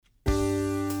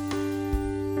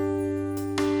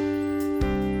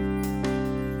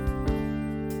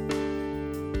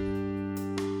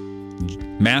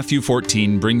Matthew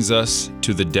 14 brings us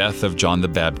to the death of John the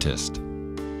Baptist.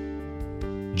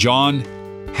 John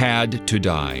had to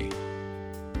die.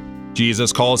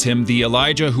 Jesus calls him the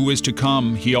Elijah who is to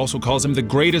come. He also calls him the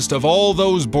greatest of all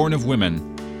those born of women.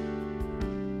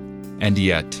 And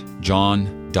yet,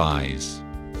 John dies.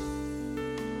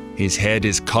 His head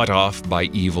is cut off by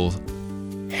evil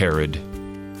Herod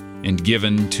and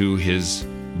given to his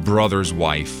brother's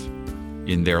wife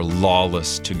in their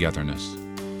lawless togetherness.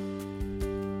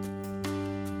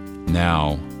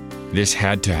 Now, this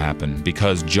had to happen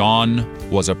because John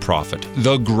was a prophet,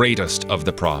 the greatest of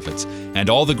the prophets, and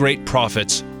all the great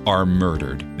prophets are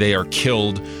murdered. They are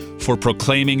killed for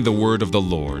proclaiming the word of the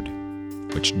Lord,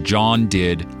 which John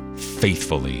did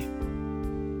faithfully.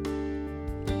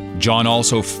 John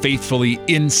also faithfully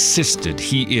insisted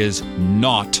he is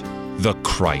not the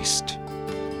Christ.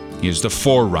 He is the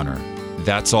forerunner,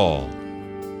 that's all.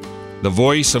 The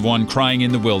voice of one crying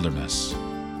in the wilderness,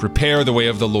 "Prepare the way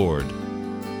of the Lord."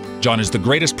 John is the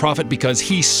greatest prophet because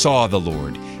he saw the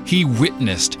Lord. He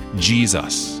witnessed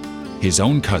Jesus, his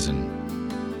own cousin,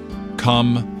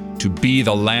 come to be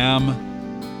the Lamb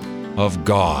of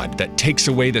God that takes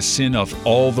away the sin of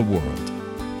all the world.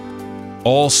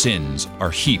 All sins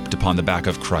are heaped upon the back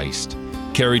of Christ,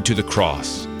 carried to the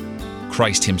cross,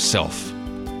 Christ himself,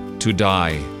 to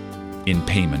die in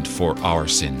payment for our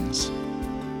sins.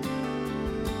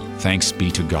 Thanks be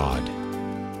to God.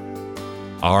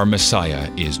 Our Messiah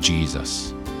is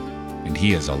Jesus, and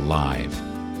he is alive.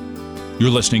 You're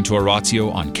listening to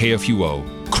Oratio on KFUO,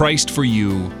 Christ for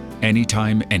you,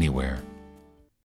 anytime, anywhere.